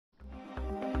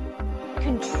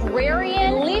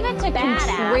contrarian, leave it to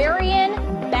contrarian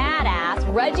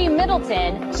badass Reggie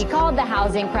Middleton. He called the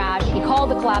housing crash, he called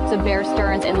the collapse of Bear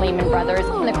Stearns and Lehman Brothers,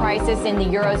 and the crisis in the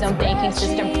Eurozone banking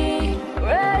system.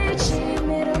 Reggie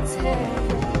Middleton.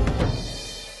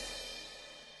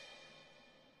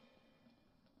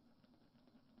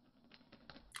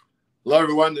 Hello,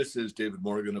 everyone. This is David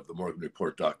Morgan of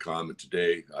themorganreport.com, and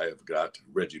today I have got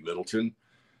Reggie Middleton,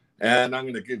 and I'm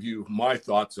going to give you my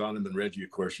thoughts on him. And Reggie, of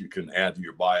course, you can add to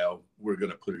your bio. We're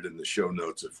going to put it in the show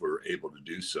notes if we're able to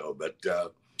do so. But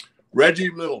Reggie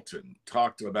Middleton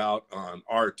talked about on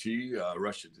RT,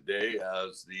 Russia Today,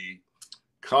 as the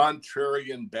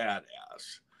contrarian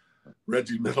badass.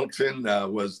 Reggie Middleton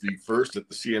was the first at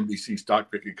the CNBC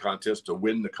stock picking contest to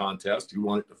win the contest. He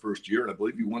won it the first year, and I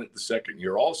believe he won it the second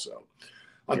year also.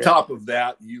 On top of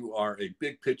that, you are a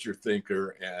big picture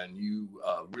thinker, and you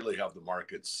really have the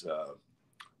markets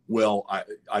well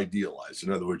idealized.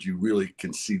 In other words, you really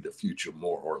can see the future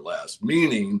more or less,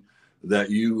 meaning that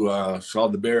you saw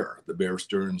the Bear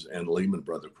Stearns and Lehman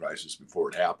Brothers crisis before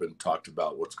it happened, talked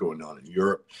about what's going on in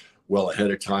Europe well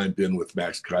ahead of time, been with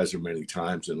Max Kaiser many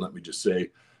times. And let me just say,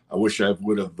 I wish I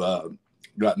would have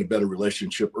gotten a better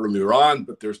relationship earlier on,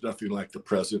 but there's nothing like the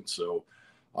present. So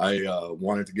I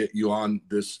wanted to get you on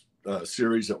this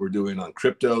series that we're doing on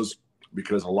cryptos,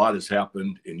 because a lot has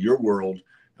happened in your world,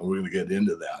 and we're going to get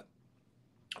into that.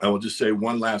 I will just say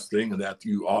one last thing, and that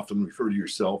you often refer to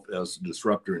yourself as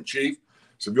disruptor in chief.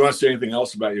 So if you want to say anything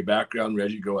else about your background,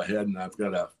 Reggie, go ahead, and I've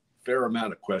got a fair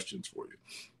amount of questions for you.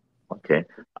 Okay.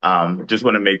 Just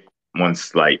want to make one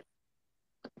slight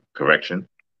correction.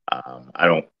 I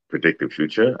don't predict the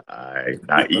future. I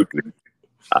naively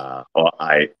or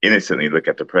I innocently look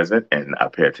at the present, and I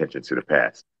pay attention to the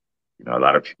past. You know, a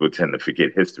lot of people tend to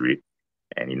forget history,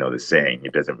 and you know the saying,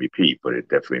 it doesn't repeat, but it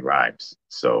definitely rhymes.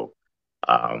 So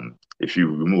if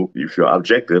you're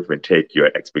objective and take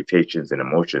your expectations and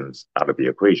emotions out of the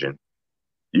equation,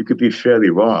 you could be fairly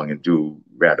wrong and do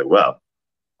rather well.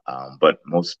 But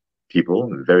most people,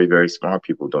 very, very smart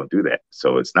people, don't do that.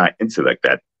 So it's not intellect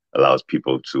that allows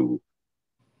people to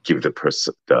give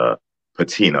the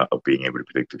patina of being able to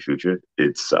predict the future.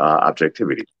 It's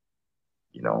objectivity.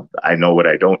 You know, I know what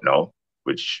I don't know,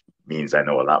 which means I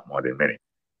know a lot more than many.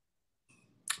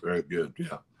 Very good.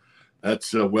 Yeah,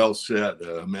 that's well said.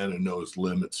 A man who knows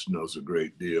limits knows a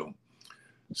great deal.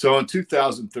 So in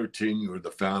 2013, you were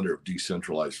the founder of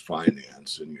Decentralized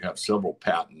Finance, and you have several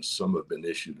patents. Some have been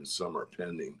issued and some are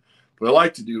pending. What I'd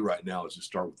like to do right now is to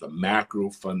start with the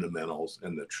macro fundamentals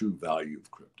and the true value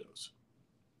of cryptos.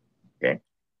 Okay.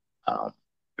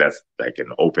 That's like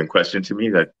an open question to me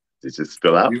that to just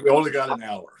spill out. We've only got an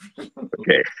hour.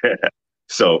 Okay.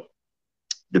 So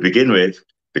to begin with,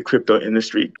 the crypto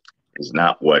industry is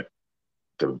not what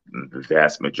the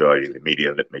vast majority of the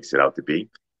media that makes it out to be.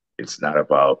 It's not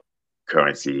about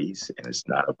currencies, and it's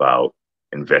not about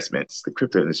investments. The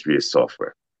crypto industry is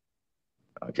software.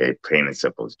 Okay, plain and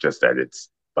simple. It's just that it's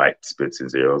bytes, bits, and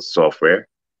zeros software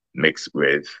mixed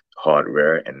with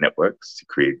hardware and networks to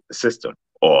create a system,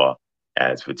 or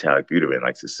as Vitalik Buterin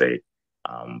likes to say,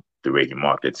 the way he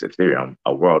markets Ethereum,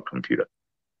 a world computer.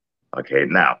 Okay,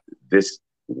 now this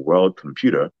world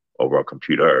computer, or world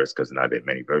computers, because now there are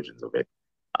many versions of it,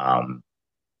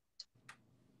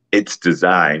 it's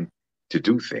designed to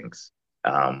do things.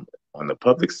 On the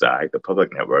public side, the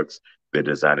public networks, they're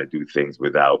designed to do things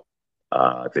without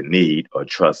the need or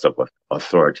trust of an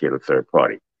authoritative third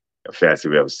party. A fancy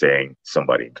way of saying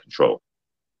somebody in control.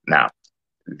 Now,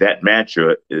 that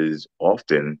mantra is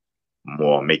often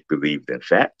more make-believe than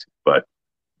fact, but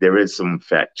there is some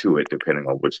fact to it depending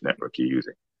on which network you're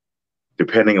using.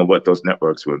 Depending on what those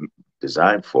networks were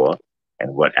designed for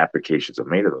and what applications are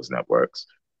made of those networks,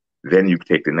 then you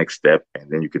take the next step,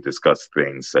 and then you could discuss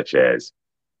things such as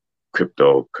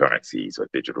cryptocurrencies or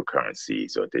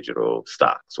digital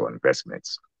stocks or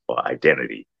investments or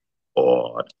identity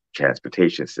or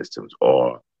transportation systems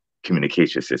or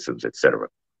communication systems, etc.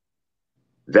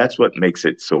 That's what makes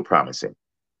it so promising.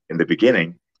 In the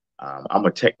beginning, I'm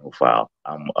a technophile.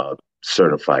 I'm a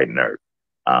certified nerd.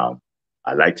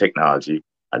 I like technology.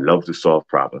 I love to solve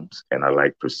problems, and I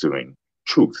like pursuing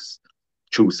truths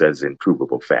as in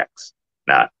provable facts,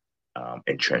 not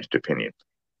entrenched opinions.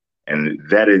 And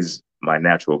that is my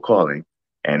natural calling.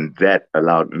 And that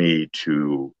allowed me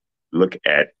to look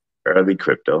at early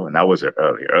crypto. And I wasn't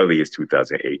early. Early is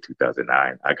 2008,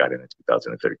 2009. I got in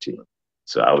 2013.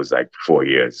 So I was like 4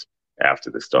 years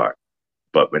after the start.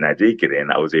 But when I did get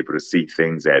in, I was able to see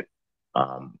things that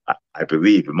I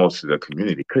believe most of the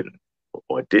community couldn't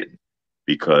or didn't,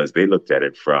 because they looked at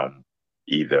it from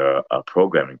either a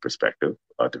programming perspective,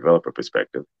 a developer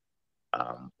perspective,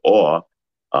 or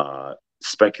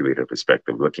speculative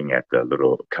perspective, looking at the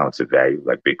little accounts of value,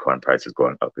 like Bitcoin prices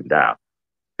going up and down.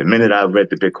 The minute I read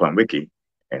the Bitcoin wiki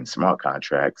and smart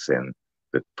contracts and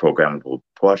the programmable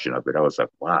portion of it, I was like,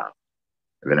 wow.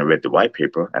 And then I read the white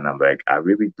paper and I'm like, I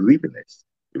really believe in this.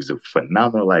 It was a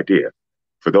phenomenal idea.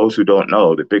 For those who don't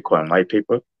know, the Bitcoin white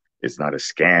paper is not a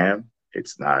scam.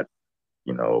 It's not,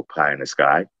 pie in the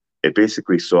sky. It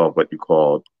basically solved what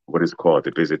is called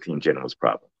the Byzantine generals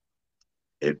problem.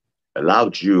 It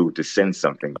allowed you to send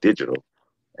something digital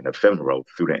and ephemeral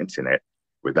through the internet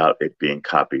without it being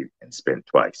copied and spent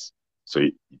twice. So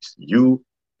you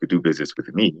could do business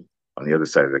with me on the other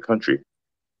side of the country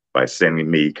by sending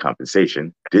me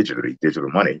compensation digitally, digital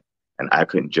money, and I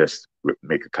couldn't just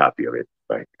make a copy of it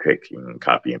by clicking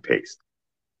copy and paste.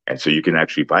 And so you can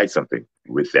actually buy something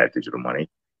with that digital money,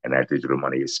 and that digital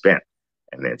money is spent.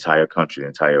 And the entire country, the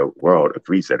entire world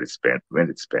agrees that it's spent when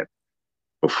it's spent.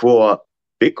 Before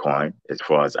Bitcoin, as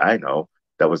far as I know,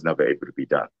 that was never able to be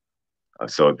done.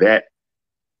 So that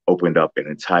opened up an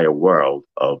entire world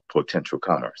of potential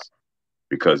commerce.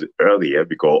 Because earlier,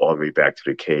 we go all the way back to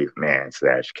the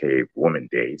caveman/cavewoman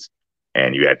days,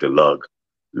 and you had to lug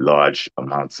large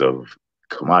amounts of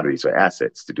commodities or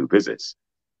assets to do business.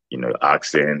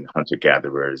 Oxen,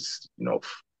 hunter-gatherers,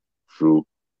 fruit,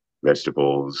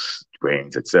 vegetables,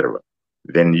 grains, etc.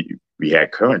 Then we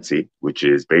had currency, which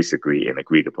is basically an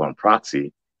agreed upon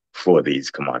proxy for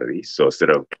these commodities. So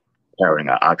instead of carrying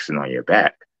an oxen on your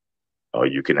back,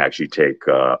 you can actually take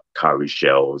cowrie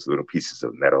shells, little pieces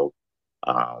of metal,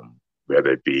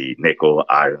 whether it be nickel,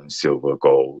 iron, silver,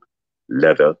 gold,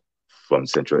 leather from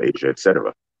Central Asia,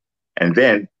 etc. And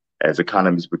then as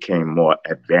economies became more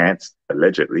advanced,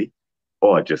 allegedly,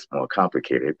 or just more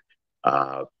complicated,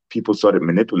 people started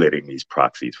manipulating these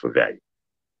proxies for value.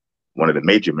 One of the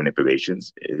major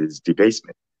manipulations is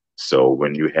debasement. So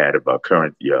when you had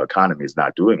your economy is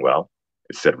not doing well,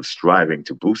 instead of striving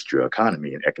to boost your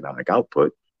economy and economic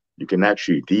output, you can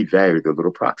actually devalue the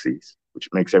little proxies, which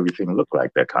makes everything look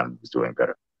like the economy is doing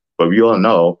better. But we all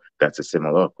know that's a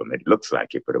simulacrum. It looks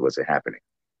like it, but it wasn't happening.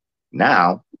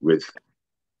 Now, with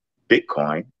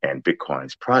Bitcoin and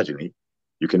Bitcoin's progeny,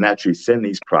 you can actually send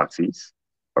these proxies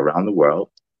around the world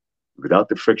without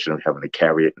the friction of having to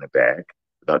carry it in a bag,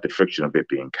 without the friction of it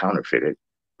being counterfeited,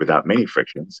 without many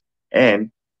frictions,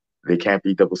 and they can't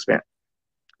be double spent.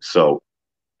 So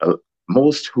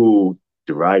most who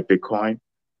derive Bitcoin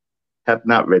have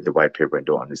not read the white paper and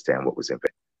don't understand what was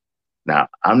invented. Now,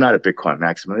 I'm not a Bitcoin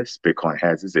maximalist. Bitcoin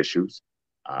has its issues,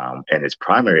 and its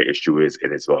primary issue is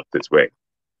it has lost its way.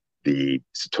 The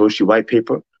Satoshi white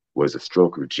paper was a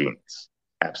stroke of genius,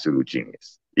 absolute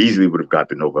genius. Easily would have got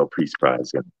the Nobel Peace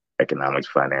Prize in economics,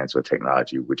 finance, or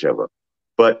technology, whichever.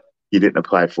 But he didn't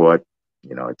apply for it,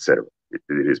 et cetera. It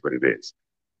is what it is.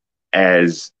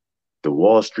 As the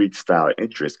Wall Street style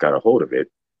interest got a hold of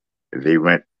it, they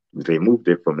moved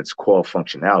it from its core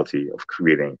functionality of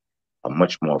creating a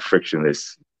much more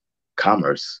frictionless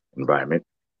commerce environment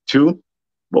to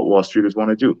what Wall Streeters want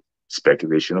to do,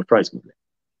 speculation of price movement.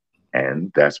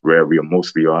 And that's where we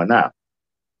mostly are now.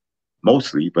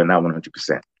 Mostly, but not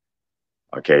 100%.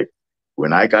 Okay.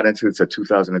 When I got into this in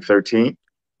 2013,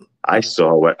 I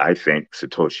saw what I think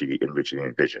Satoshi originally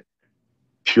envisioned.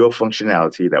 Pure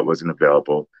functionality that wasn't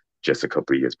available just a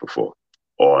couple of years before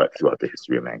or throughout the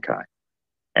history of mankind.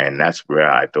 And that's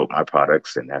where I built my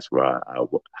products, and that's where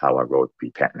how I wrote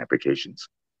the patent applications.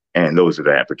 And those are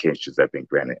the applications that have been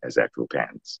granted as actual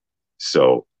patents.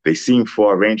 So they seem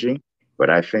far-ranging, but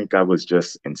I think I was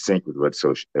just in sync with what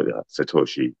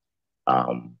Satoshi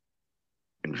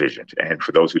envisioned. And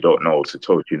for those who don't know,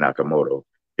 Satoshi Nakamoto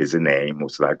is a name,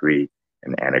 most likely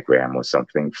an anagram or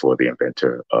something for the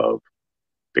inventor of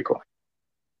Bitcoin.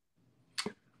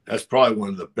 That's probably one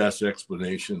of the best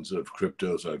explanations of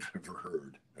cryptos I've ever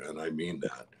heard. And I mean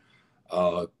that.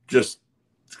 Just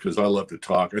because I love to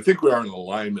talk. I think we are in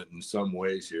alignment in some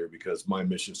ways here, because my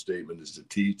mission statement is to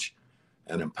teach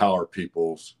and empower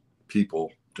people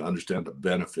to understand the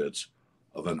benefits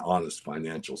of an honest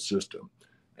financial system.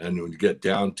 And when you get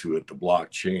down to it, the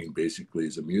blockchain basically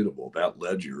is immutable. That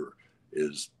ledger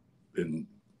is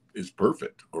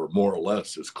perfect, or more or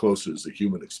less as close as the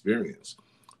human experience.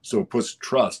 So it puts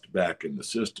trust back in the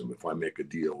system. If I make a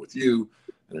deal with you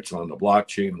and it's on the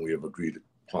blockchain, we have agreed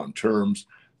upon terms,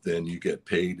 then you get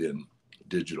paid in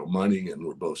digital money and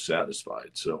we're both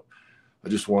satisfied. So I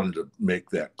just wanted to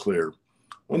make that clear.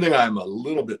 One thing I'm a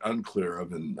little bit unclear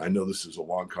of, and I know this is a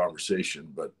long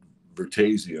conversation, but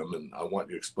Vertasium, and I want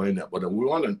you to explain that, but we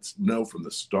want to know from the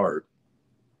start,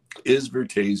 is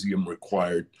Vertasium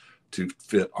required to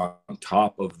fit on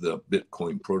top of the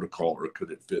Bitcoin protocol, or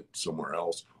could it fit somewhere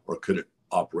else, or could it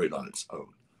operate on its own?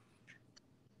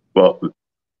 Well,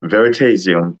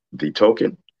 Veritasium, the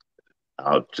token,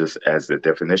 just as the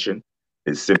definition,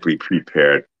 is simply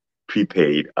prepaid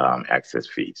access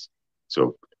fees.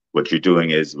 So what you're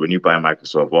doing is when you buy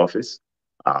Microsoft Office,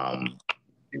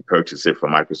 you purchase it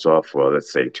from Microsoft for,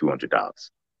 let's say, $200.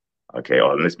 Okay,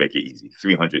 or let's make it easy,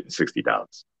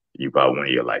 $360. You buy one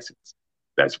year license.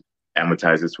 That's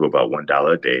amortizes to about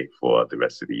 $1 a day for the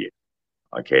rest of the year.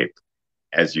 Okay,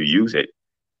 as you use it,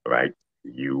 right,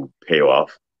 you pay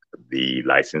off the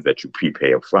license that you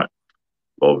prepay up front.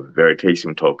 Well,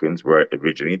 Veritasium tokens were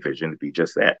originally envisioned to be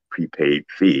just that, prepaid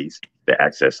fees to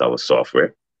access our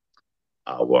software,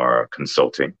 our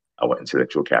consulting, our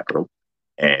intellectual capital,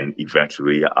 and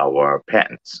eventually our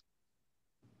patents.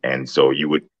 And so you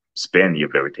would spend your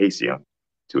Veritasium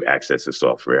to access the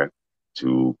software,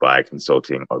 to buy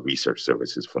consulting or research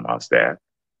services from our staff,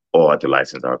 or to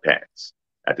license our patents.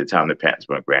 At the time the patents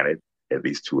weren't granted, at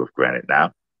least 2 have granted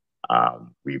now.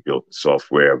 We built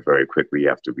software very quickly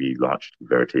after we launched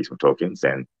Veritasium tokens,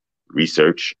 and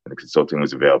research and the consulting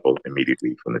was available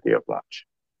immediately from the day of launch.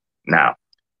 Now,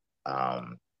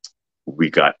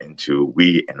 we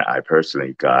and I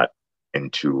personally got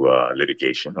into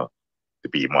litigation, or to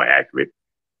be more accurate,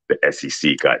 the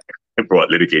SEC brought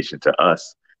litigation to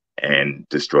us and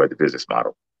destroyed the business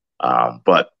model.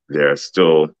 But there are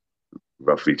still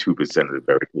roughly 2% of the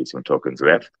Veritasium tokens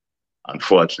left.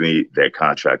 Unfortunately, their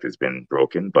contract has been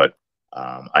broken, but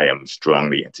I am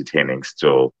strongly entertaining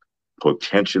still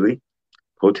potentially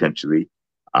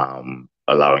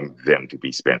allowing them to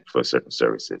be spent for certain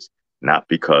services. Not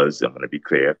because, I'm going to be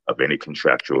clear, of any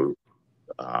contractual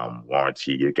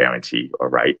warranty or guarantee or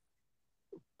right.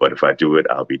 But if I do it,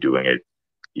 I'll be doing it,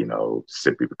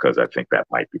 simply because I think that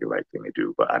might be the right thing to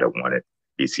do. But I don't want it to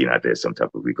be seen out there as some type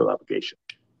of legal obligation.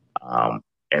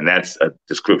 And that's a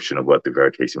description of what the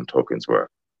Veritasium tokens were.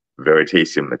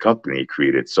 Veritasium, the company,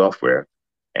 created software,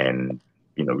 and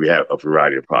we have a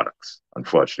variety of products.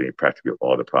 Unfortunately, practically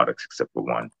all the products except for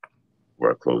one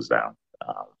were closed down.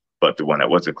 But the one that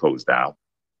wasn't closed down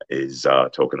is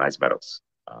tokenized metals,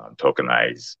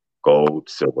 tokenized gold,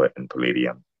 silver, and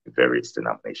palladium in various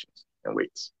denominations and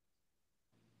weights.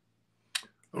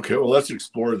 Okay, well, let's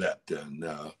explore that then.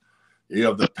 You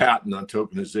have the patent on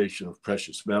tokenization of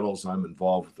precious metals. I'm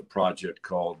involved with a project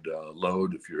called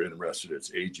LOAD. If you're interested,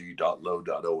 it's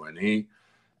ag.load.one.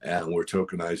 And we're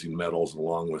tokenizing metals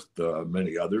along with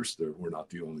many others. We're not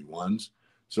the only ones.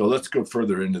 So let's go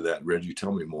further into that. Reggie,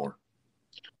 tell me more.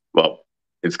 Well,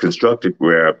 it's constructed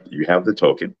where you have the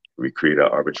token. We create an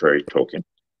arbitrary token,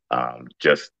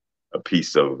 just a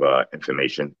piece of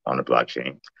information on the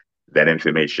blockchain. That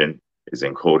information is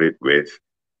encoded with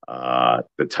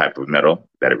the type of metal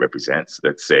that it represents.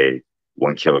 Let's say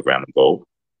 1 kilogram of gold.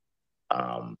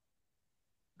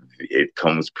 It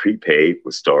comes prepaid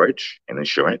with storage and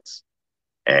insurance,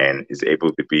 and is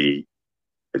able to be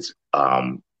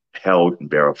held in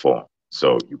bearer form.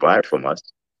 So you buy it from us,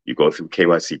 you go through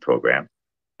KYC program.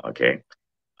 Okay,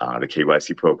 the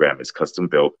KYC program is custom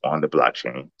built on the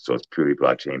blockchain, so it's purely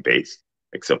blockchain based,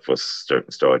 except for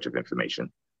certain storage of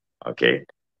information. Okay,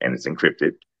 and it's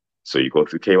encrypted. So you go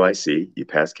through KYC, you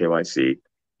pass KYC,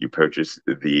 you purchase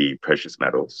the precious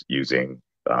metals using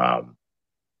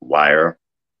Wire,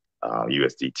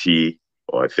 USDT,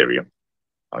 or Ethereum,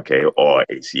 okay, or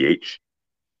ACH.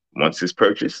 Once it's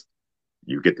purchased,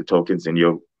 you get the tokens in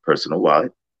your personal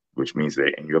wallet, which means they're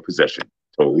in your possession.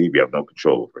 Totally, we have no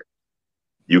control over it.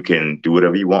 You can do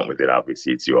whatever you want with it.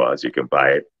 Obviously, it's yours. You can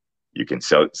buy it. You can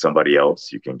sell it to somebody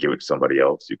else. You can give it to somebody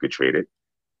else. You could trade it,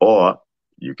 or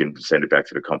you can send it back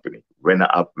to the company. When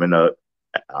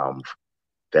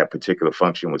that particular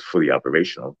function was fully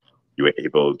operational, you were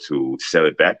able to sell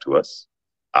it back to us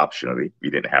optionally. We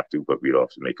didn't have to, but we'd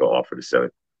also make an offer to sell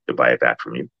it, to buy it back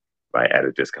from you, right, at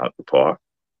a discount to par,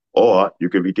 or you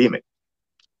could redeem it.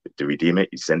 To redeem it,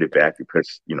 you send it back. You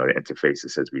press, the interface that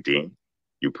says redeem.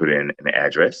 You put in an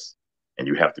address, and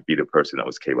you have to be the person that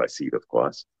was KYC'd, of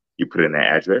course. You put in an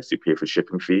address, you pay for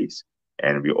shipping fees,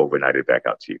 and we overnight it back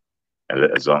out to you. And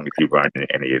as long as you aren't in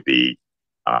any of the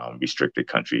restricted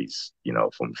countries,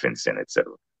 from FinCEN, et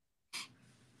cetera.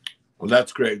 Well,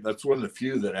 that's great. That's one of the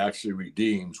few that actually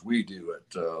redeems. We do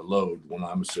at LOAD, one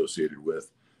I'm associated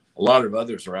with. A lot of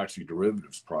others are actually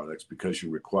derivatives products because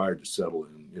you're required to settle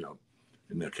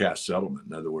in the cash settlement.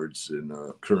 In other words, in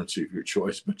currency of your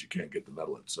choice, but you can't get the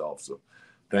metal itself. So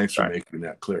thanks for making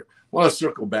that clear. I want to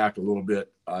circle back a little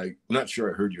bit. I'm not sure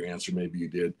I heard your answer. Maybe you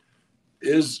did.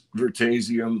 Is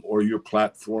Veritasium or your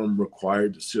platform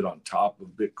required to sit on top of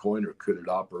Bitcoin, or could it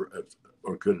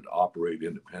operate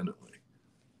independently?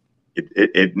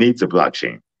 It needs a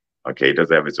blockchain. Okay, it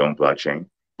does have its own blockchain,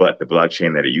 but the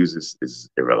blockchain that it uses is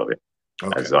irrelevant.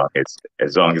 Okay.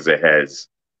 As long as it has,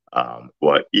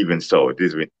 well, even so, it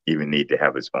doesn't even need to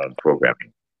have its own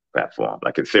programming platform.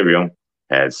 Like Ethereum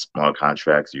has smart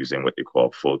contracts using what they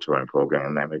call full Turing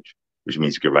programming language, which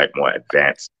means you can write more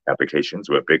advanced applications,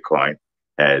 where Bitcoin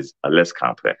has a less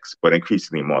complex, but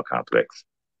increasingly more complex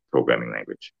programming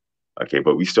language. Okay,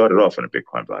 but we started off on a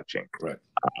Bitcoin blockchain. Right.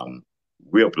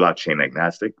 We're blockchain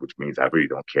agnostic, which means I really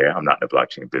don't care. I'm not in the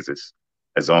blockchain business.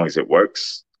 As long as it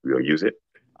works, we'll use it.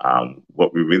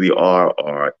 What we really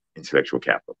are intellectual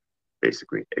capital,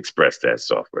 basically expressed as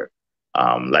software,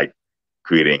 like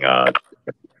creating a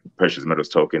precious metals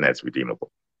token that's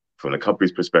redeemable. From the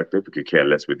company's perspective, we could care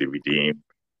less whether they redeem.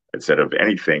 Instead of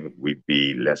anything, we'd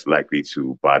be less likely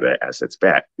to buy the assets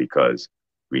back because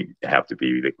we have to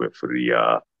be liquid for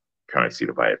the currency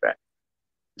to buy it back.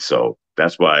 So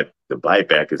that's why the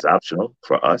buyback is optional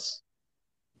for us,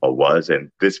 or was.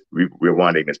 And we're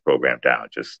winding this program down.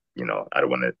 Just, I don't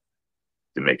want to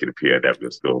make it appear that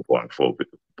we're still going full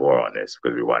bore on this,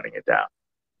 because we're winding it down.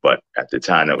 But at the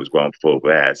time that was going full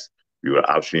blast, we would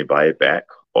optionally buy it back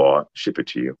or ship it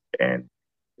to you. And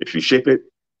if you ship it,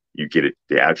 you get it,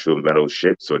 the actual metal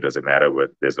shipped, so it doesn't matter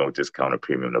what, there's no discount or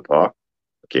premium to par.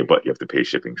 Okay, but you have to pay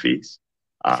shipping fees.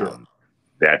 Sure.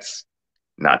 That's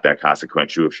not that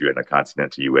consequential if you're in the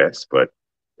continental US, but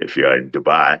if you're in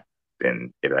Dubai,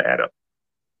 then it'll add up.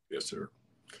 Yes, sir.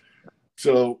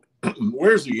 So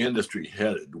where's the industry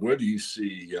headed? Where do you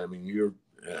see, I mean,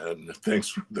 and thanks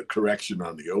for the correction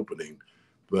on the opening,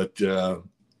 but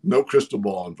no crystal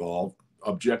ball involved,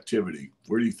 objectivity.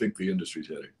 Where do you think the industry's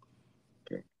heading?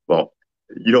 Okay. Well,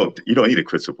 you don't need a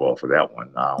crystal ball for that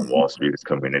one. Wall Street is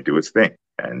coming to do its thing,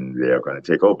 and they're going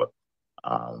to take over.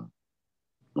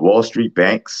 The Wall Street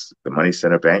banks, the money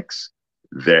center banks,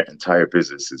 their entire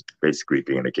business is basically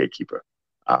being a gatekeeper.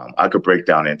 I could break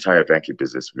down the entire banking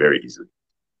business very easily.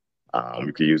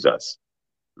 You could use us.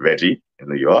 Reggie in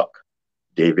New York,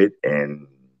 David in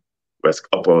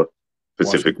Upper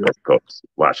Pacific West Coast,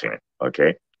 Washington.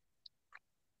 Okay.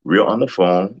 We're on the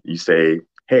phone. You say,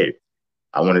 hey,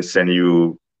 I want to send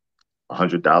you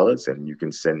 $100, and you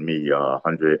can send me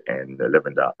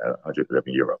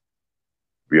 €111.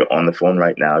 We are on the phone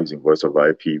right now using voice over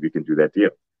IP. We can do that deal.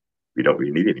 We don't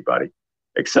really need anybody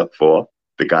except for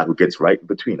the guy who gets right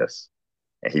between us.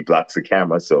 And he blocks the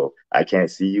camera, so I can't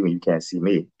see you and you can't see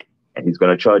me. And he's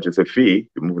going to charge us a fee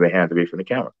to move the hands away from the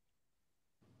camera.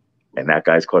 And that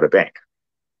guy's called a bank.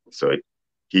 So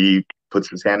he puts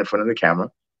his hand in front of the camera,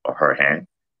 or her hand.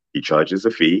 He charges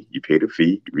a fee. You pay the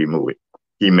fee, you remove it.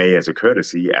 He may, as a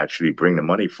courtesy, actually bring the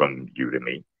money from you to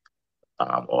me,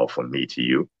 or from me to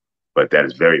you. But that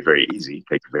is very, very easy. It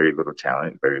takes very little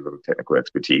talent, very little technical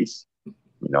expertise,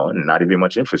 and not even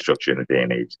much infrastructure in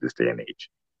this day and age.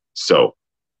 So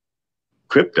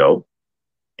crypto,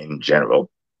 in general,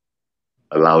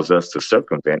 allows us to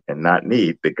circumvent and not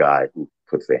need the guy who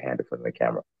puts their hand in front of the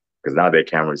camera, because now their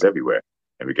camera is everywhere,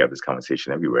 and we got this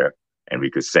conversation everywhere, and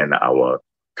we could send our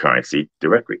currency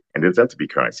directly. And it doesn't have to be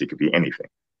currency; it could be anything.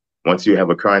 Once you have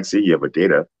a currency, you have a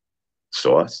data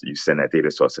source. You send that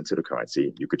data source into the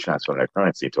currency. You could transform that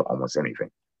currency into almost anything.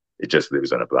 It just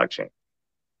lives on a blockchain.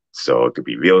 So it could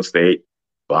be real estate,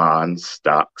 bonds,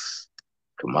 stocks,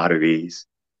 commodities,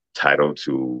 title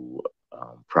to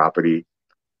property,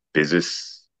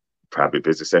 business, private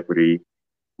business equity,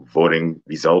 voting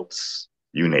results,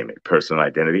 you name it, personal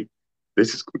identity.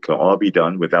 This can all be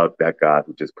done without that guy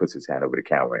who just puts his hand over the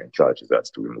camera and charges us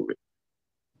to remove it.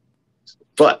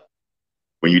 But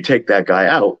when you take that guy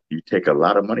out, you take a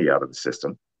lot of money out of the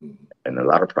system, and a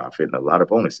lot of profit and a lot of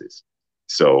bonuses.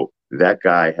 So that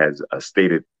guy has a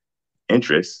stated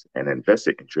interest and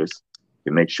invested interest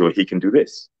to make sure he can do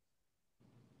this.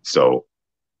 So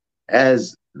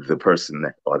as the person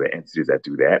or the entities that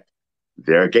do that,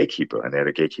 they're a gatekeeper, and they're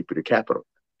the gatekeeper to capital.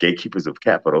 Gatekeepers of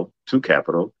capital to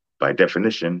capital, by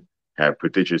definition, have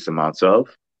prodigious amounts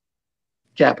of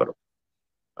capital.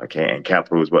 Okay, and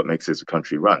capital is what makes this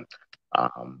country run.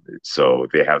 So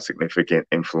they have significant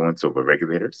influence over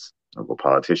regulators, over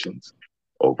politicians,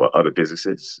 over other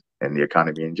businesses, and the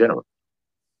economy in general.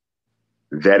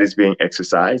 That is being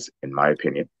exercised, in my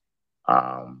opinion.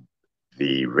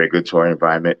 The regulatory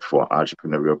environment for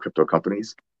entrepreneurial crypto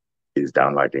companies is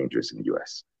downright dangerous in the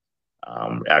US.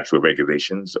 Actual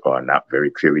regulations are not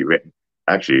very clearly written.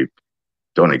 Actually,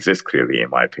 don't exist clearly, in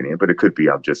my opinion, but it could be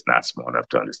I'm just not smart enough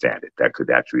to understand it. That could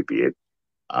actually be it.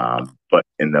 But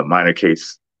in the minor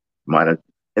chance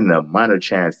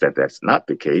that that's not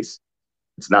the case,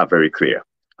 it's not very clear.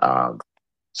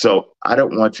 So I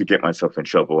don't want to get myself in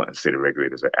trouble and say the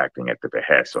regulators are acting at the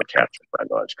behest or captured by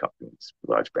large companies,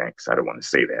 large banks. I don't want to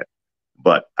say that.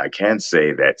 But I can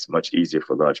say that it's much easier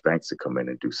for large banks to come in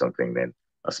and do something than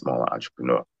a smaller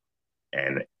entrepreneur.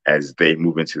 And as they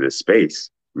move into this space,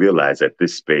 realize that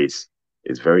this space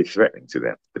is very threatening to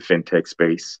them. The fintech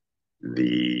space,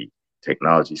 the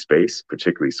technology space,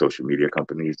 particularly social media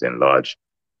companies and large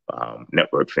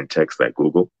network fintechs like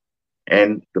Google,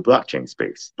 and the blockchain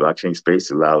space. Blockchain space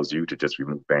allows you to just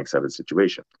remove banks out of the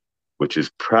situation, which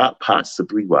is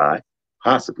possibly,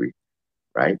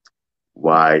 right,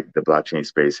 why the blockchain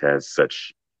space has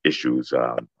such issues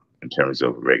in terms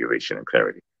of regulation and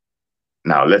clarity.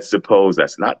 Now, let's suppose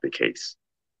that's not the case.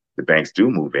 The banks do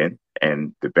move in,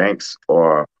 and the banks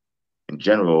are, in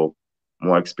general,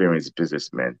 more experienced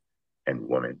businessmen and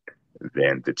women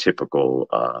than the typical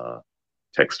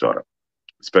tech startup,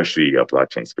 especially a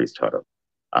blockchain space startup.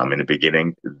 In the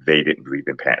beginning, they didn't believe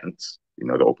in patents. You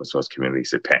know, the open source community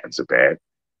said patents are bad.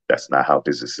 That's not how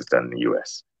business is done in the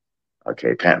US.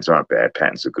 Okay, patents aren't bad.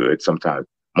 Patents are good. Sometimes,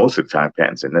 most of the time,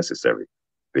 patents are necessary.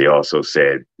 They also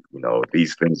said, you know,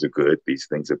 these things are good, these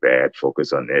things are bad.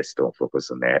 Focus on this, don't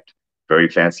focus on that. Very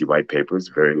fancy white papers,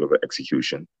 very little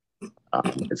execution,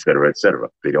 et cetera, et cetera.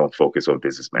 They don't focus on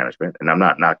business management. And I'm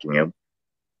not knocking them.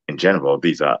 In general,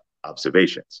 these are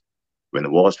observations. When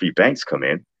the Wall Street banks come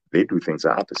in, they do things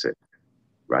the opposite,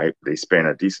 right? They spend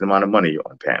a decent amount of money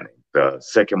on patenting. The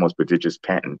second most prodigious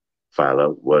patent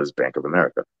filer was Bank of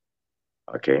America.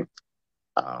 Okay.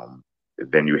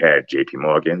 Then you had JP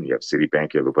Morgan, you have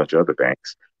Citibank, you have a bunch of other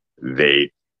banks. They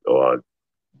are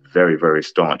very, very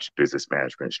staunch business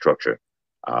management structure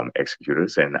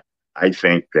executors. And I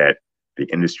think that the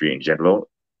industry in general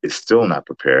is still not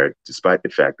prepared, despite the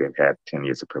fact they've had 10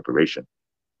 years of preparation.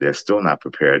 They're still not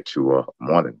prepared to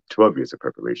more than 12 years of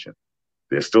preparation.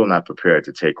 They're still not prepared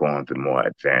to take on the more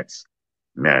advanced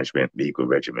management legal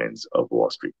regimens of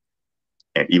Wall Street.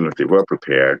 And even if they were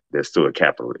prepared, there's still a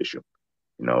capital issue.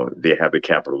 You know, they have the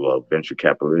capital of venture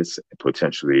capitalists,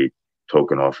 potentially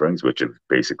token offerings, which have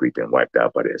basically been wiped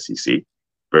out by the SEC,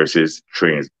 versus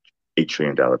 $8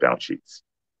 trillion balance sheets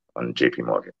on JP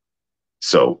Morgan.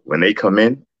 So when they come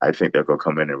in, I think they're going to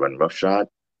come in and run roughshod.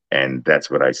 And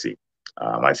that's what I see.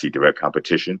 I see direct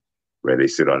competition where they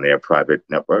sit on their private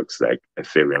networks, like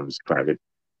Ethereum's private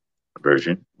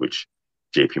version, which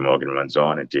JP Morgan runs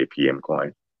on, and JPM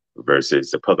Coin,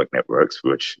 versus the public networks,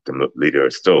 which the leader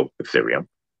is still Ethereum.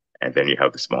 And then you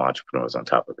have the small entrepreneurs on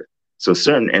top of it. So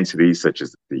certain entities such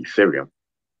as the Ethereum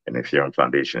and Ethereum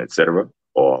Foundation, et cetera,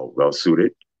 are well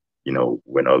suited, you know,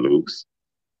 win or lose.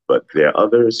 But there are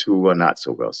others who are not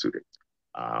so well suited.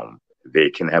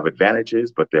 They can have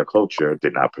advantages, but their culture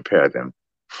did not prepare them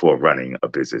for running a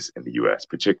business in the US,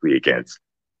 particularly against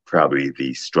probably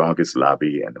the strongest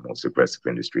lobby and the most aggressive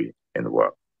industry in the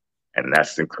world. And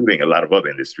that's including a lot of other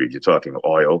industries. You're talking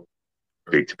oil,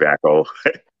 big tobacco,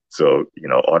 so, you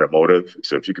know, automotive.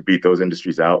 So if you could beat those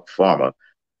industries out, pharma,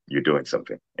 you're doing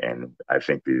something. And I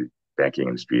think the banking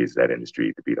industry is that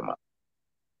industry to beat them up.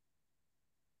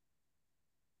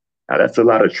 Now, that's a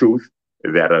lot of truth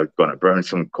that are going to burn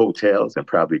some coattails and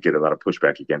probably get a lot of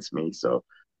pushback against me. So,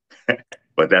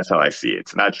 but that's how I see it.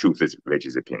 It's not truth, it's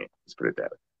Reggie's opinion. Let's put it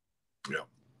that way. Yeah.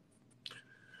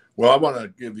 Well, I want to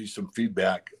give you some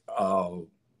feedback.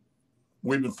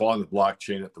 We've been following the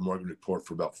blockchain at the Morgan Report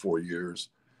for about 4 years.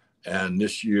 And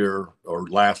this year, or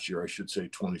last year, I should say,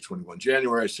 2021,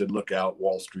 January, I said, look out,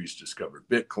 Wall Street's discovered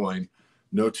Bitcoin.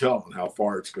 No telling how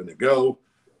far it's going to go.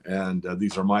 And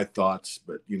these are my thoughts,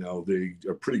 but, you know, they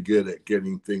are pretty good at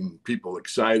getting people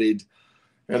excited.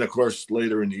 And of course,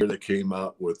 later in the year, they came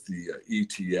up with the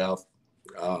ETF.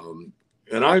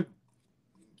 And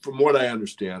from what I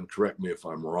understand, correct me if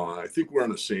I'm wrong, I think we're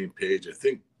on the same page. I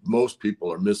think most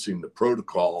people are missing the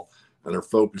protocol and are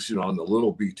focusing on the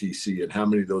little BTC and how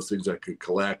many of those things I could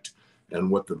collect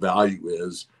and what the value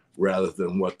is, rather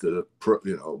than what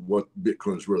what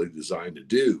Bitcoin is really designed to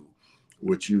do,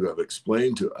 which you have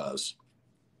explained to us.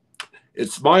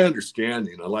 It's my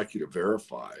understanding, I'd like you to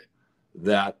verify,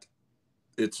 that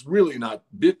it's really not,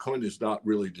 Bitcoin is not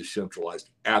really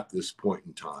decentralized at this point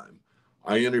in time.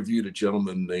 I interviewed a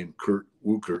gentleman named Kurt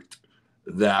Wuckert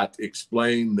that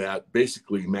explained that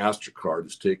basically MasterCard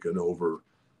has taken over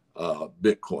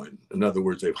Bitcoin. In other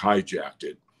words, they've hijacked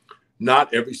it.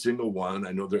 Not every single one.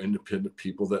 I know there are independent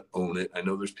people that own it. I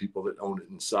know there's people that own it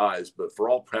in size, but for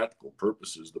all practical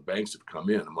purposes, the banks have come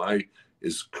in.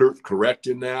 Is Kurt correct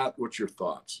in that? What's your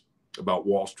thoughts about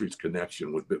Wall Street's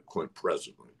connection with Bitcoin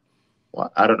presently?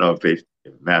 Well, I don't know if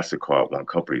MasterCard, one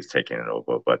company, is taking it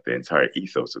over, but the entire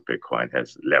ethos of Bitcoin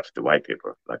has left the white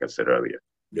paper, like I said earlier.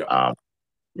 Yeah.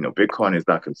 You know, Bitcoin is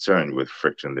not concerned with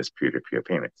frictionless peer-to-peer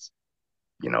payments.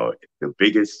 You know, the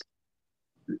biggest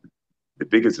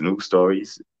news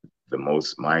stories the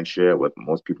most mind share, what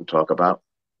most people talk about,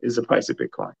 is the price of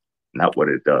Bitcoin, not what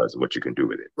it does, what you can do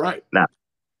with it. Right. Now,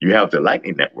 you have the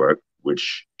Lightning Network,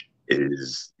 which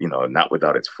is, not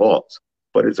without its faults,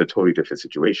 but it's a totally different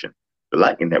situation. The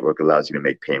Lightning Network allows you to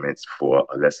make payments for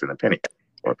less than a penny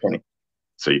or a penny.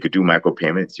 So you could do micro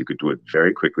payments. You could do it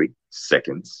very quickly,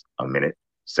 seconds, a minute,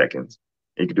 seconds.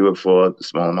 You could do it for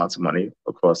small amounts of money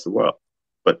across the world.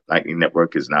 But Lightning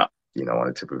Network is not, on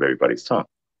the tip of everybody's tongue.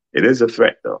 It is a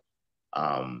threat, though.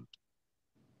 I'm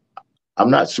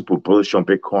not super bullish on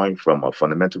Bitcoin from a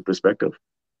fundamental perspective,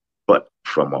 but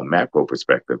from a macro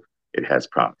perspective, it has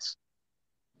promise.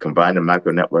 Combine the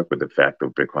macro network with the fact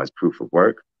of Bitcoin's proof of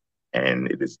work, and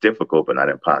it is difficult but not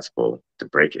impossible to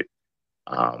break it.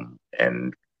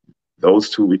 And those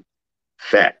two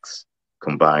facts,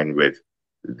 combined with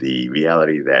the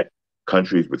reality that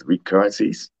countries with weak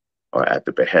currencies are at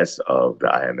the behest of the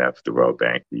IMF, the World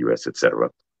Bank, the US, etc.,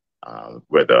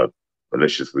 whether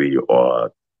maliciously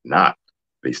or not,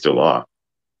 they still are.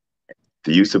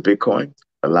 The use of Bitcoin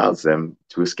allows them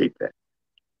to escape that.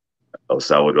 El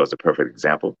Salvador is a perfect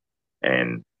example,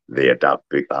 and they adopt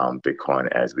Bitcoin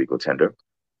as legal tender.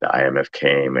 The IMF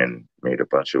came and made a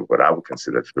bunch of what I would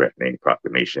consider threatening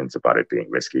proclamations about it being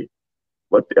risky.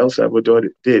 What El Salvador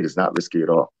did is not risky at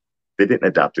all. They didn't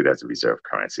adopt it as a reserve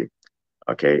currency.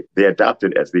 Okay, they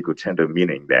adopted as legal tender,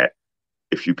 meaning that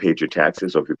if you paid your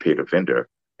taxes or if you paid a vendor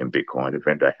in Bitcoin, the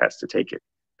vendor has to take it.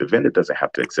 The vendor doesn't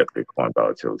have to accept Bitcoin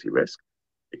volatility risk.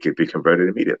 It could be converted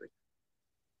immediately.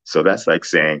 So that's like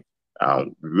saying,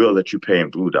 we'll let you pay in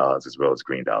blue dollars as well as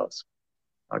green dollars.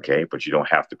 Okay, but you don't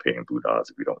have to pay in blue dollars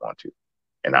if you don't want to.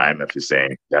 And the IMF is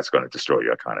saying that's going to destroy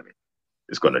your economy.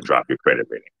 It's going to drop your credit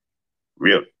rating.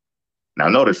 Really? Now,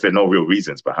 notice there are no real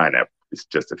reasons behind that. It's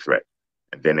just a threat.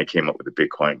 And then they came up with a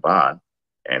Bitcoin bond,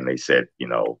 and they said,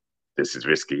 this is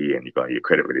risky, and your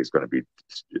credit rating is going to be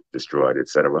destroyed,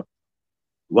 etc.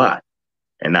 Why?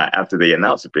 And now, after they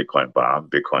announced the Bitcoin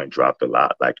bond, Bitcoin dropped a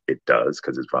lot, like it does,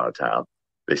 because it's volatile.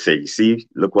 They say, you see,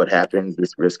 look what happens,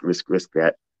 this risk,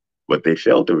 that. What they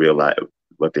failed to realize,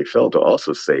 what they failed to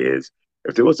also say is,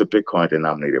 if there was a Bitcoin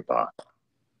denominated bond,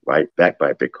 right, backed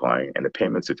by Bitcoin, and the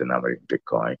payments are denominated in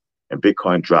Bitcoin, and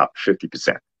Bitcoin dropped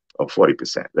 50% or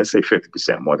 40%, let's say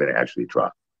 50% more than it actually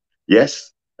dropped.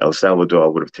 Yes, El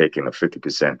Salvador would have taken a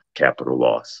 50% capital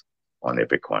loss on their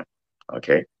Bitcoin,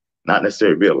 okay? Not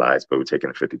necessarily realized, but we're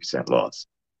taking a 50% loss.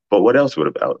 But what else would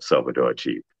have El Salvador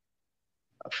achieved?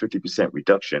 A 50%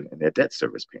 reduction in their debt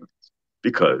service payments,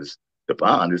 because the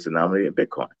bond is denominated in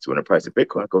Bitcoin. So when the price of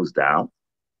Bitcoin goes down,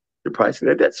 the price of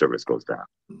their debt service goes down.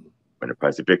 When the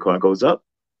price of Bitcoin goes up,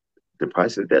 the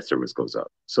price of the debt service goes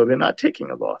up. So they're not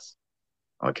taking a loss.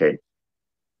 Okay.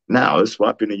 Now let's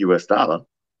swap in the US dollar,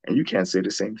 and you can't say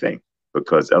the same thing,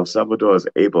 because El Salvador is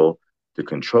able to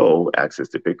control access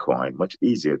to Bitcoin much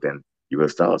easier than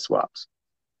US dollar swaps.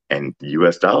 And the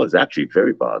US dollar is actually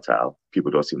very volatile.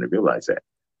 People don't seem to realize that.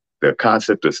 The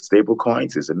concept of stable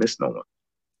coins is a misnomer.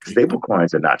 Stable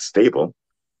coins are not stable.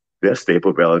 They're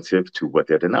stable relative to what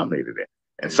they're denominated in.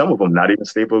 And some of them not even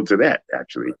stable to that,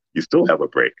 actually. You still have a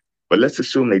break. But let's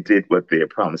assume they did what they had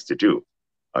promised to do.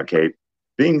 Okay.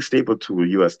 Being stable to a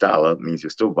US dollar means you're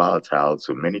still volatile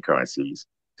to many currencies,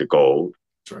 to gold,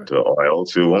 to oil,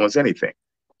 to almost anything.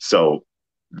 So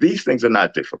these things are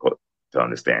not difficult to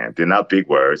understand. They're not big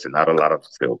words, they're not a lot of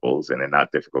syllables, and they're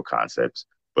not difficult concepts.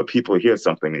 But people hear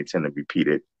something, they tend to repeat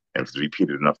it, and if it's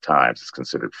repeated enough times, it's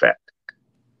considered fact.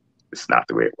 It's not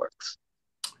the way it works.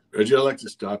 Reggie, I'd like to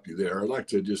stop you there. I'd like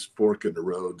to just fork in the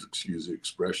road, excuse the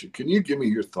expression. Can you give me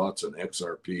your thoughts on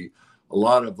XRP? A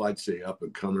lot of, I'd say,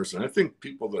 up-and-comers, and I think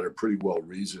people that are pretty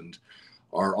well-reasoned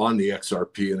are on the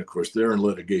XRP, and of course, they're in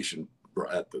litigation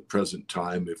at the present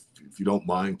time. If you don't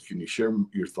mind, can you share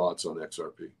your thoughts on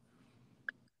XRP?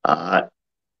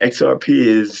 XRP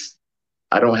is,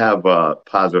 I don't have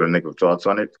positive or negative thoughts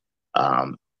on it.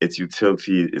 Its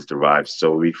utility is derived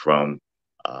solely from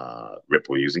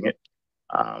Ripple using it.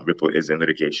 Ripple is in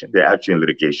litigation. They're actually in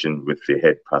litigation with the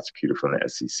head prosecutor from the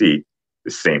SEC,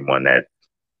 the same one that,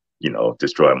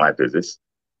 destroyed my business.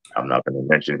 I'm not going to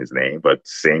mention his name, but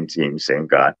same team, same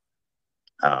guy.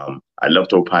 I'd love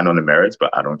to opine on the merits,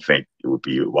 but I don't think it would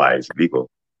be a wise legal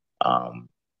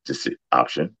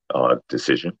option or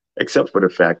decision, except for the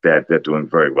fact that they're doing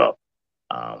very well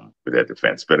with their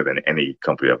defense, better than any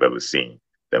company I've ever seen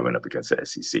that went up against the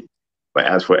SEC. But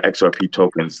as for XRP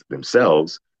tokens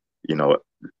themselves,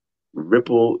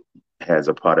 Ripple has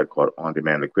a product called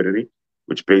on-demand liquidity,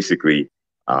 which basically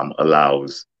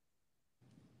allows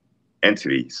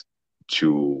entities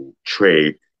to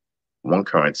trade one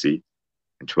currency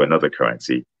into another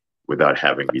currency without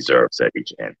having reserves at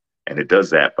each end. And it does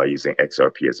that by using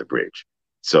XRP as a bridge.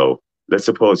 So let's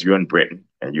suppose you're in Britain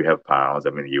and you have pounds.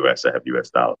 I'm in the US, I have US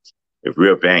dollars. If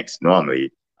we're banks,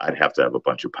 normally I'd have to have a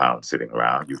bunch of pounds sitting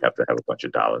around. You'd have to have a bunch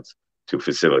of dollars to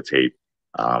facilitate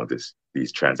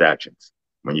these transactions.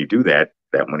 When you do that,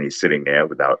 that money is sitting there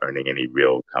without earning any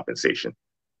real compensation.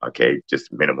 Okay,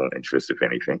 just minimal interest, if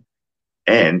anything.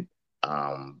 And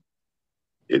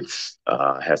it's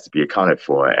has to be accounted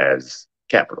for as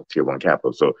capital, tier one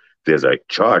capital. So there's a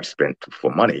charge spent for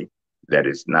money that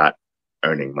is not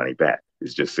earning money back.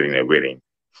 It's just sitting there waiting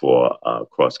for a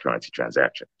cross-currency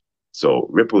transaction. So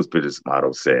Ripple's business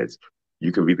model says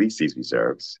you can release these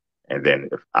reserves, and then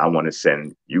if I want to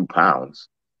send you pounds,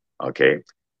 okay,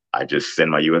 I just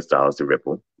send my US dollars to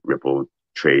Ripple. Ripple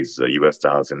trades the US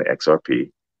dollars in the XRP,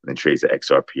 and then trades the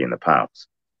XRP in the pounds.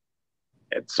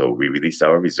 And so we release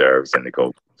our reserves and they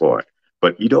go forward.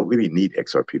 But you don't really need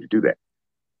XRP to do that.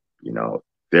 You know,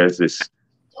 there's this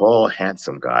tall,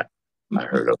 handsome guy I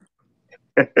heard of.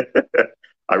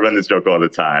 I run this joke all the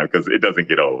time because it doesn't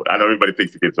get old. I know everybody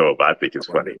thinks it gets old, but I think it's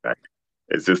funny. Right?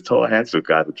 It's this tall, handsome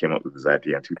guy who came up with this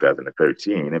idea in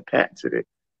 2013 and patented it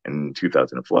in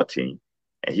 2014.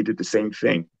 And he did the same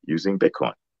thing using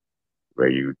Bitcoin, where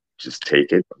you just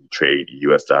take it, trade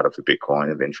US dollar for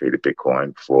Bitcoin, and then trade the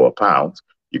Bitcoin for pounds.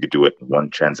 You could do it in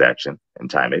one transaction and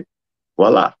time it.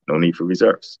 Voila, no need for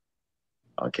reserves.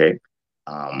 Okay.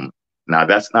 Now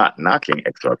that's not knocking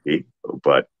XRP,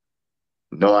 but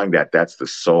knowing that that's the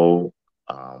sole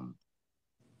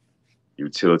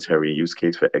utilitarian use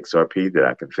case for XRP that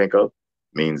I can think of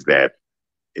means that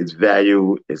its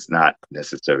value is not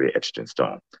necessarily etched in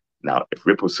stone. Now, if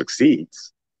Ripple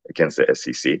succeeds against the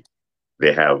SEC,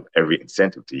 they have every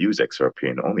incentive to use XRP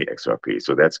and only XRP.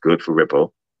 So that's good for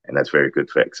Ripple, and that's very good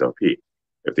for XRP.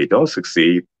 If they don't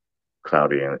succeed,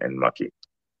 cloudy and mucky.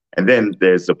 And then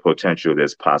there's the potential,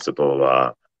 there's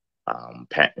possible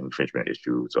patent infringement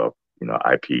issues or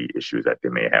IP issues that they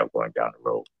may have going down the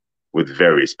road with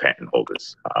various patent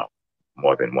holders,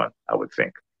 more than one, I would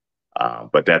think.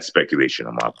 But that's speculation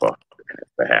on my part.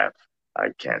 I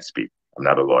can't speak. I'm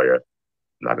not a lawyer, I'm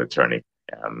not an attorney,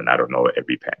 and I don't know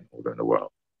every patent holder in the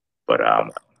world. But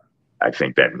I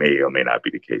think that may or may not be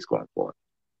the case going forward.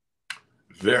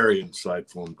 Very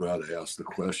insightful. I'm glad I asked the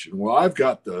question. Well, I've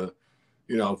got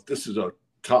this is a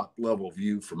top level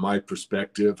view from my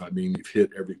perspective. I mean, you've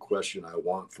hit every question I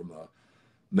want from a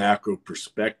macro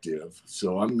perspective.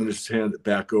 So I'm going to just hand it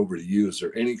back over to you. Is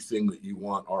there anything that you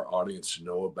want our audience to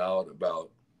know about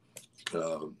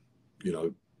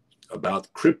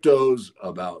cryptos,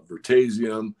 about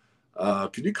Vertasium?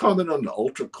 Can you comment on the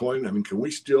Ultra coin? I mean, can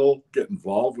we still get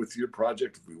involved with your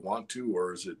project if we want to,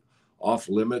 or is it off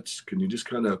limits? Can you just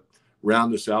kind of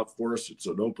round this out for us? It's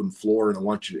an open floor, and I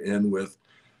want you to end with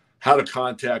how to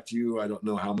contact you. I don't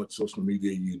know how much social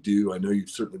media you do. I know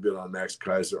you've certainly been on Max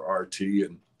Kaiser RT,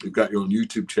 and you've got your own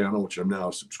YouTube channel, which I'm now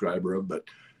a subscriber of, but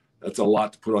that's a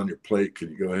lot to put on your plate. Can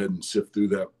you go ahead and sift through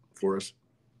that for us?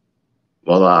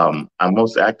 Well, I'm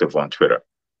most active on Twitter.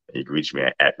 You can reach me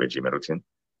at Reggie Middleton.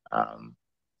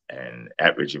 And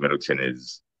at Reggie Middleton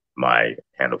is my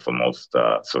handle for most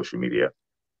social media,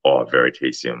 or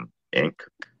Veritasium Inc.,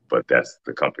 but that's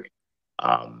the company.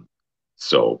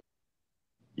 So,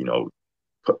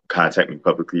 contact me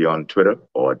publicly on Twitter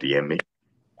or DM me.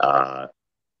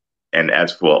 And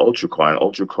as for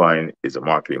Ultracoin is a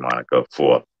marketing moniker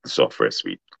for the software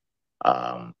suite.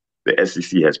 The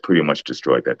SEC has pretty much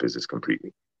destroyed that business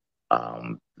completely.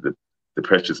 The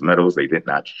precious metals, they did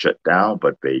not shut down,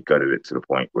 but they gutted it to the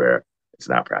point where it's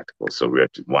not practical. So we're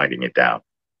just winding it down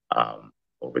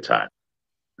over time.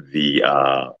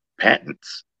 The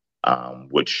patents,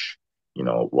 which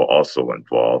were also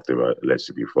involved, they were alleged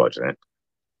to be fraudulent,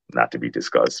 not to be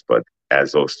discussed. But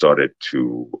as those started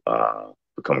to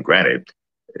become granted,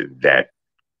 that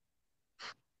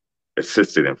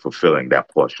assisted in fulfilling that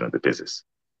portion of the business.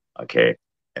 Okay,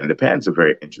 and the patents are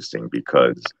very interesting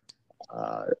because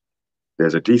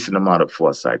there's a decent amount of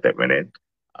foresight that went in.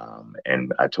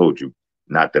 And I told you,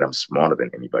 not that I'm smarter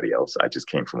than anybody else. I just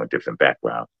came from a different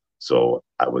background. So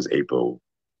I was able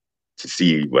to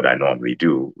see what I normally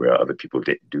do, where other people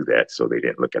didn't do that. So they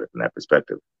didn't look at it from that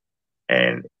perspective.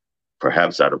 And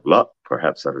perhaps out of luck,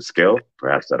 perhaps out of skill,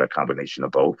 perhaps out of a combination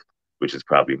of both, which is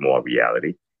probably more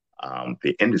reality,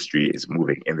 the industry is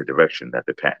moving in the direction that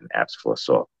the patent apps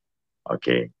foresaw,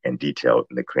 okay, and detailed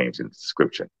in the claims and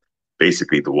description.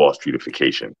 Basically, the Wall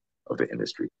Streetification of the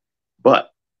industry. But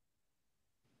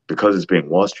because it's being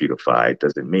Wall Streetified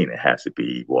doesn't mean it has to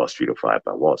be Wall Streetified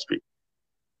by Wall Street.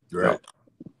 Right.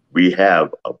 We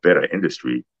have a better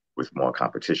industry with more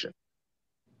competition.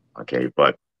 Okay,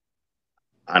 but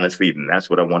honestly, and that's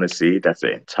what I want to see. That's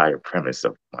the entire premise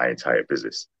of my entire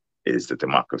business is the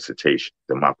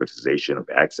democratization of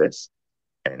access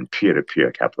and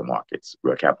peer-to-peer capital markets,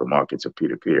 where capital markets are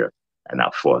peer-to-peer and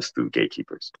not forced through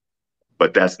gatekeepers.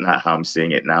 But that's not how I'm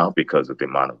seeing it now because of the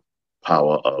amount of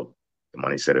power of the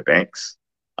money center banks,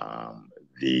 um,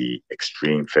 the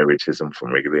extreme favoritism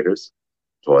from regulators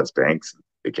towards banks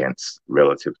against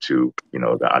relative to the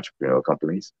entrepreneurial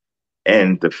companies,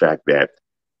 and the fact that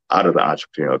out of the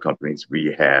entrepreneurial companies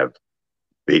we have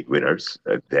big winners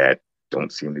that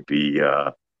don't seem to be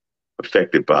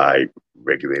affected by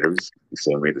regulators the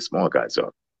same way the small guys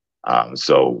are.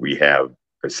 So we have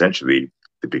essentially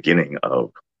the beginning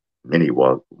of many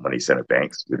money center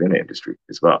banks within the industry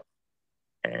as well.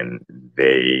 And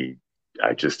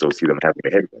I just don't see them having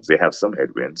the headwinds. They have some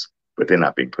headwinds, but they're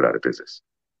not being put out of business.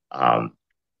 Um,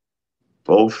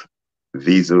 both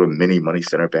these little mini money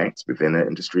center banks within the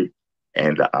industry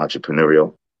and the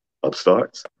entrepreneurial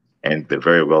upstarts and the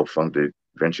very well-funded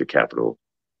venture capital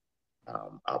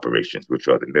operations, which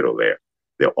are the middle layer,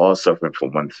 they're all suffering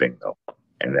from one thing, though,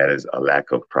 and that is a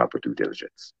lack of proper due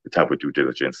diligence. The type of due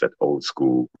diligence that old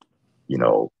school,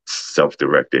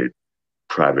 self-directed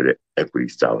private equity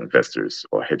style investors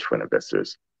or hedge fund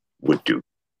investors would do.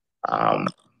 On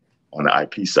the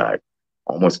IP side,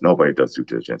 almost nobody does due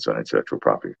diligence on intellectual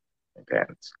property and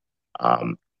patents.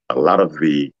 A lot of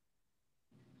the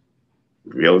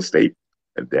real estate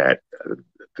that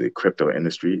the crypto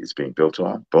industry is being built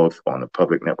on, both on the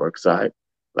public network side,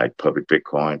 like public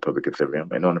Bitcoin, public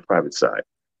Ethereum, and on the private side,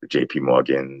 the JP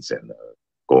Morgans and the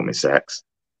Goldman Sachs.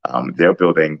 They're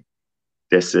building,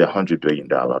 say, $100 billion,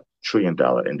 $1 trillion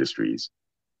industries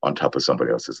on top of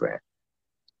somebody else's land.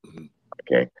 Mm-hmm.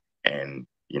 Okay. And,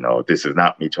 this is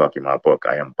not me talking my book.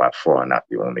 I am by far not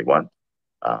the only one.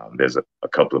 There's a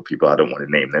couple of people, I don't want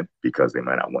to name them because they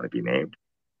might not want to be named,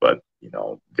 but,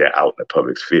 they're out in the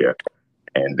public sphere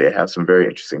and they have some very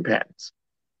interesting patents.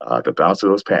 The balance of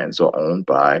those patents are owned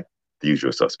by the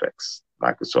usual suspects,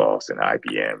 Microsoft and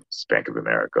IBM, Bank of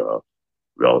America,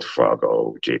 Wells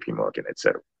Fargo, JP Morgan,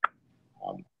 etc.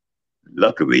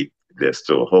 Luckily, there's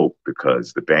still hope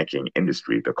because the banking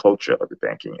industry, the culture of the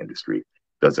banking industry,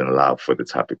 doesn't allow for the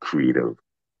type of creative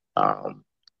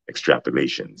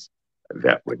extrapolations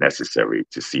that were necessary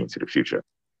to see into the future.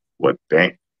 What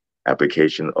bank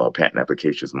application or patent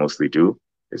applications mostly do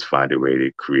is find a way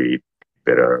to create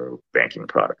better banking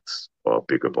products or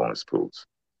bigger bonus pools.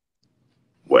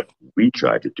 What we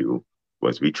tried to do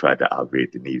was we tried to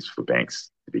obviate the needs for banks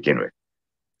to begin with.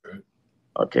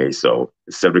 Okay, so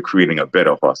instead of creating a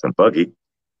better horse and buggy,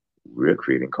 we're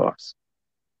creating cars.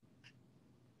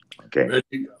 Okay.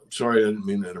 Reggie, sorry, I didn't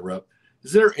mean to interrupt.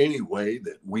 Is there any way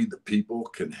that we, the people,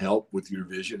 can help with your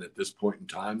vision at this point in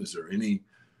time? Is there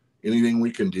anything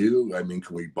we can do? I mean,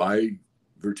 can we buy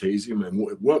Vertasium? And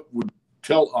what would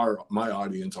tell our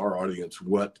audience,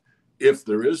 what if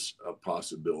there is a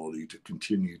possibility to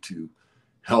continue to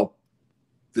help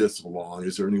this along?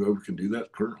 Is there any way we can do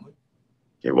that currently?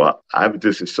 Okay, well, I've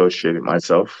disassociated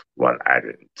myself. Well, I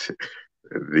didn't.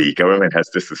 The government has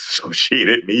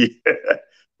disassociated me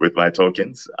with my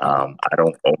tokens. I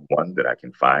don't own one that I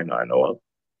can find or I know of.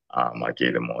 I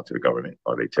gave them all to the government,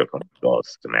 or they took them. All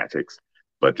semantics.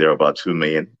 But there are about 2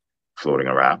 million floating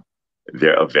around.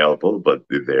 They're available, but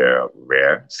they're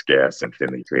rare, scarce, and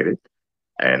thinly traded.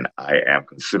 And I am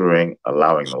considering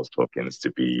allowing those tokens to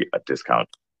be a discount,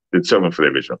 determined for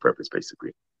the original purpose,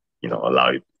 basically.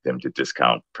 Allow them to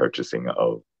discount purchasing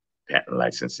of patent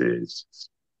licenses,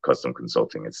 custom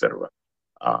consulting, etc.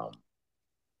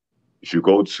 If you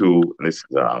go to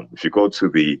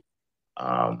the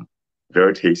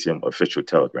Veritasium official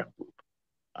Telegram group,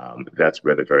 that's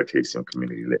where the Veritasium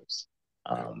community lives.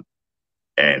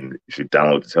 And if you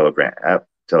download the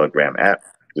Telegram app,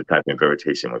 you type in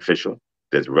Veritasium official.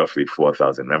 There's roughly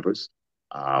 4,000 members,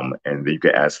 and you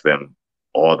can ask them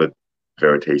all the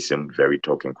Veritasium,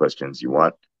 Token questions you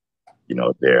want.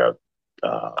 They're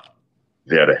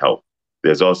there to help.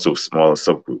 There's also smaller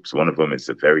subgroups. One of them is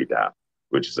the VeriDAO,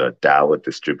 which is a DAO, a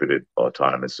distributed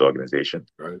autonomous organization,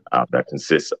 right, that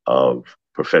consists of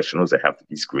professionals that have to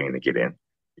be screened to get in.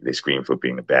 They screen for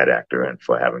being a bad actor and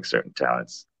for having certain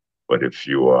talents. But if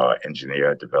you are an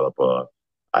engineer, developer,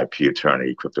 IP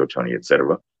attorney, crypto attorney,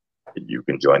 etc., you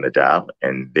can join the DAO,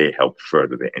 and they help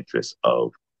further the interests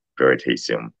of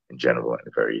Veritasium in general and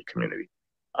the very community.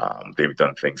 They've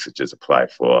done things such as apply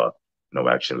for no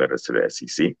action letters to the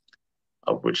SEC,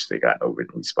 of which they got no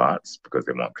written response because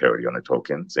they want clarity on the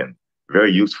tokens, and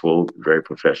very useful, very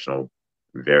professional,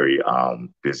 very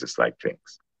business-like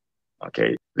things.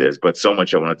 Okay, there's but so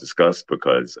much I want to discuss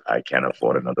because I can't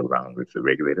afford another round with the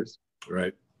regulators.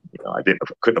 Right. I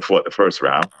couldn't afford the first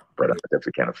round, but I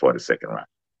definitely can't afford the second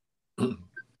round.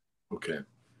 Okay.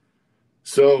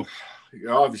 So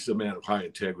you're obviously a man of high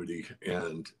integrity,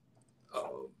 and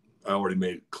I already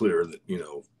made it clear that,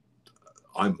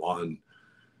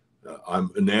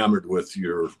 I'm enamored with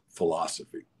your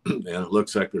philosophy. And it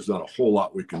looks like there's not a whole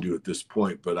lot we can do at this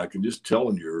point, but I can just tell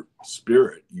in your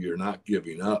spirit, you're not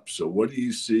giving up. So what do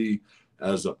you see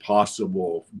as a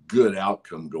possible good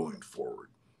outcome going forward?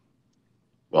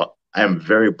 Well, I am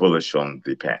very bullish on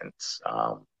the patents.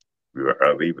 We were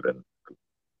early with a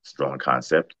strong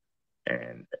concept.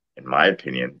 And in my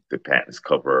opinion, the patents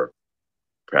cover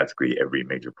practically every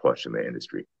major portion of the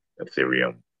industry.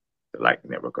 Ethereum, the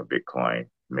Lightning Network of Bitcoin,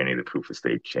 many of the proof of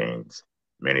stake chains,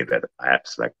 many of the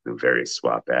apps like the various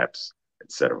swap apps,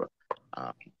 etc.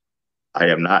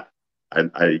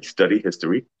 I study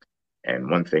history, and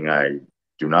one thing I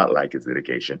do not like is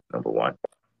litigation, number one.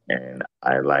 And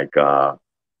I like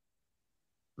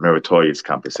meritorious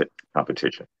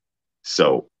competition.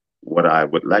 So what I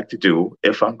would like to do,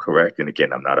 if I'm correct, and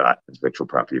again, I'm not an intellectual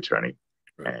property attorney,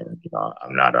 and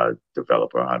I'm not a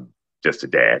developer, I'm just a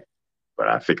dad, but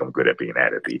I think I'm good at being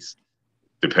at least,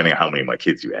 depending on how many of my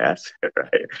kids you ask.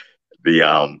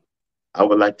 Right? I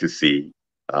would like to see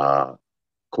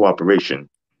cooperation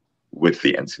with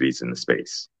the entities in the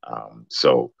space.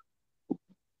 So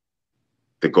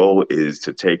the goal is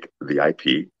to take the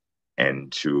IP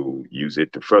and to use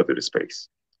it to further the space.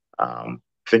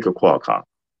 Think of Qualcomm.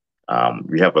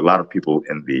 We have a lot of people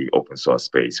in the open source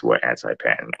space who are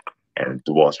anti-patent, and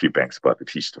the Wall Street banks about to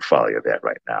teach the folly of that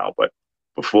right now. But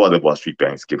before the Wall Street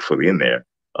banks get fully in there,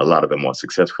 a lot of the more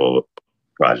successful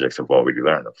projects have already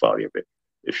learned the folly of it.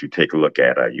 If you take a look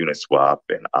at Uniswap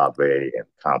and Aave and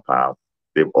Compound,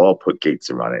 they've all put gates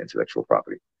around their intellectual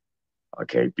property,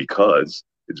 okay? Because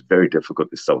it's very difficult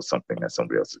to sell something that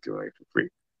somebody else is giving away for free.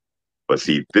 But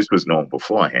see, this was known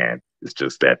beforehand. It's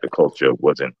just that the culture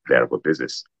wasn't that of a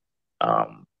business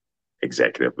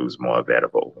executive. It was more of that of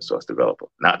an open source developer.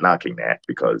 Not knocking that,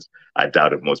 because I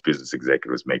doubt if most business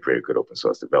executives make very good open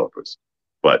source developers.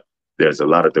 But there's a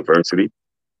lot of diversity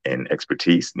and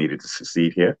expertise needed to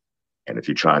succeed here. And if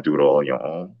you try and do it all on your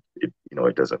own, it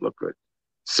doesn't look good.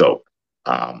 So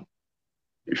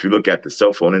if you look at the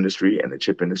cell phone industry and the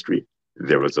chip industry,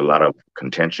 there was a lot of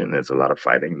contention. There's a lot of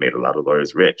fighting, made a lot of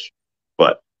lawyers rich.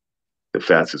 But the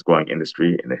fastest growing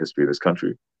industry in the history of this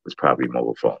country was probably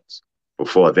mobile phones.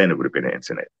 Before then, it would have been the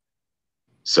internet.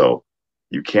 So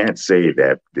you can't say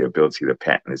that the ability to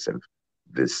patent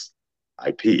this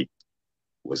IP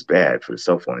was bad for the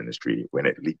cell phone industry when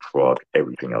it leapfrogged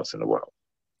everything else in the world.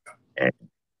 And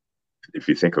if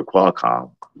you think of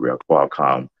Qualcomm, where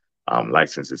Qualcomm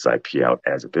licensed its IP out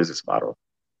as a business model,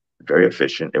 very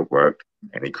efficient, it worked,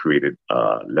 and it created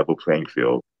a level playing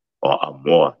field, or a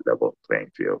more level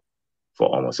playing field for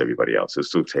almost everybody else. It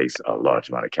still takes a large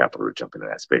amount of capital to jump into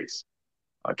that space,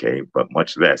 okay? But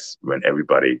much less when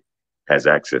everybody has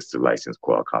access to licensed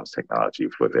Qualcomm's technology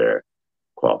for their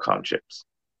Qualcomm chips.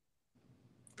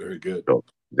 Very good. So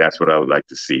that's what I would like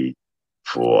to see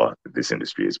for this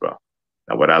industry as well.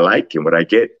 Now, what I like and what I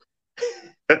get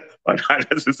are not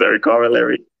necessarily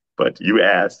corollary, but you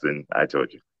asked and I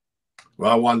told you.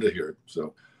 Well, I wanted to hear it.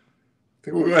 So I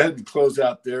think we'll go ahead and close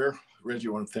out there. Reggie,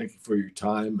 I want to thank you for your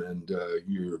time and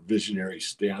your visionary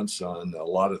stance on a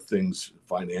lot of things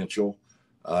financial.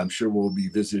 I'm sure we'll be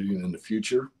visiting in the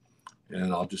future,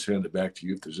 and I'll just hand it back to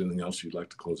you if there's anything else you'd like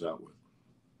to close out with.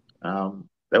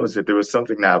 That was it. There was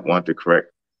something that I wanted to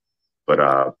correct, but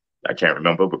I can't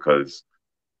remember because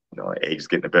age is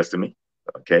getting the best of me.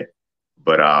 Okay,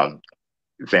 but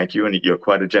thank you, and you're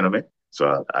quite a gentleman,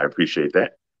 so I appreciate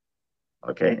that.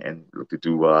 Okay, and look to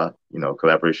do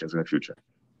collaborations in the future.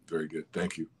 Very good.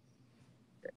 Thank you.